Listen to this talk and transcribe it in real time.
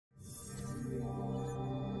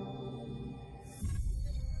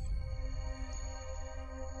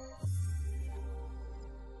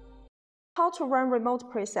how to run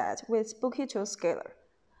remote preset with Spooky2 Scalar.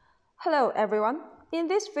 Hello everyone, in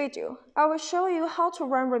this video, I will show you how to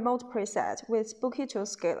run remote preset with Spooky2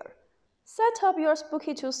 Scalar. Set up your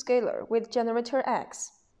Spooky2 Scalar with Generator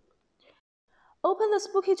X. Open the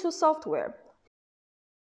Spooky2 software.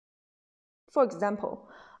 For example,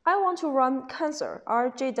 I want to run Cancer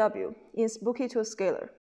RJW in Spooky2 Scalar.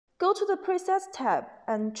 Go to the Presets tab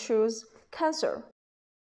and choose Cancer,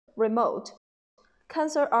 Remote,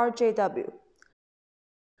 Cancer RJW.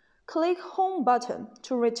 Click Home button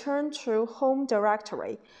to return to Home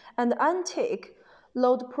directory and untick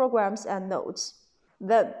Load Programs and Nodes.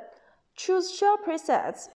 Then, choose Shell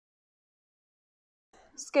Presets,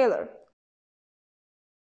 Scalar,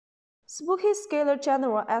 Spooky Scalar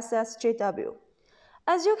General SSJW.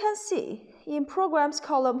 As you can see, in Programs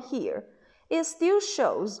column here, it still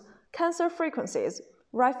shows Cancer frequencies,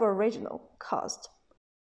 Rife Original, CUST.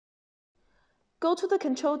 Go to the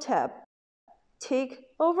Control tab, tick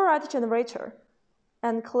Overwrite Generator,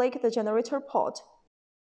 and click the Generator port.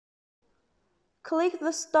 Click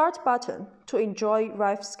the Start button to enjoy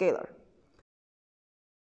Rife Scalar.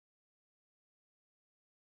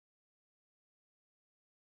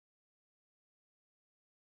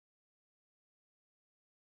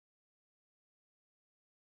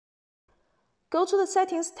 Go to the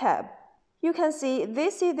Settings tab. You can see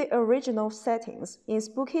this is the original settings in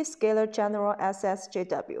Spooky Scalar General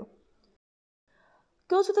SSJW.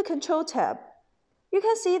 Go to the Control tab. You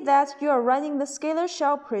can see that you are running the Scalar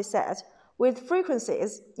Shell preset with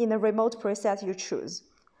frequencies in the remote preset you choose.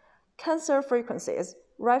 Cancer frequencies,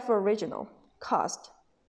 Rife Original, CUST.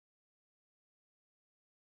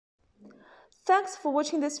 Thanks for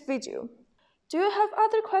watching this video. Do you have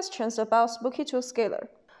other questions about Spooky2 Scalar?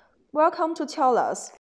 Welcome to tell us.